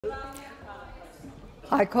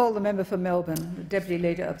I call the member for Melbourne, the Deputy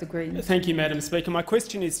Leader of the Greens. Thank you, Madam Speaker. My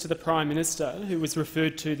question is to the Prime Minister, who was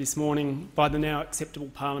referred to this morning by the now acceptable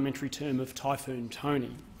parliamentary term of Typhoon Tony.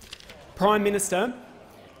 Prime Minister,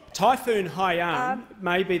 Typhoon Haiyan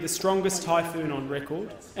may be the strongest typhoon on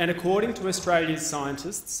record and, according to Australia's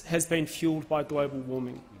scientists, has been fuelled by global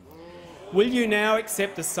warming. Will you now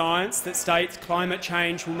accept the science that states climate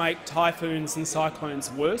change will make typhoons and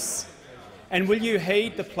cyclones worse? And will you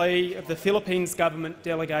heed the plea of the Philippines government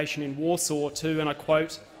delegation in Warsaw to, and I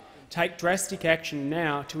quote, take drastic action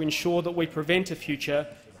now to ensure that we prevent a future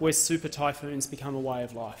where super typhoons become a way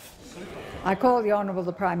of life? I call the Honourable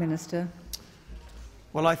the Prime Minister.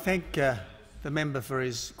 Well, I thank the member for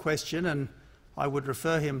his question, and I would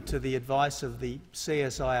refer him to the advice of the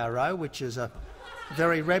CSIRO, which is a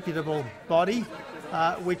very reputable body,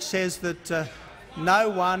 which says that no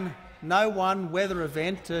one weather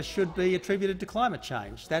event should be attributed to climate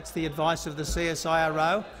change. That's the advice of the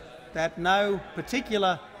CSIRO, that no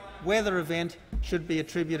particular weather event should be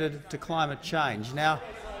attributed to climate change. Now,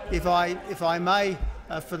 if I may,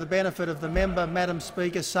 for the benefit of the member, Madam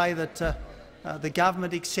Speaker, say that the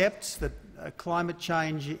government accepts that climate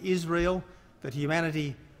change is real, that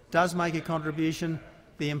humanity does make a contribution.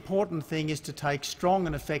 The important thing is to take strong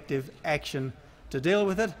and effective action to deal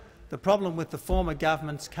with it. The problem with the former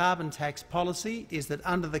government's carbon tax policy is that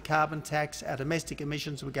under the carbon tax our domestic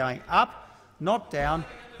emissions were going up, not down.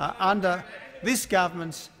 Under this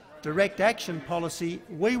government's direct action policy,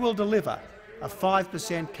 we will deliver a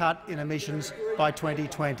 5% cut in emissions by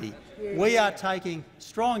 2020. We are taking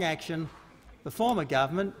strong action. The former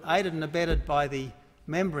government, aided and abetted by the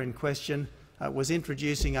member in question, was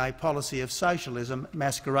introducing a policy of socialism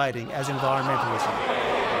masquerading as environmentalism.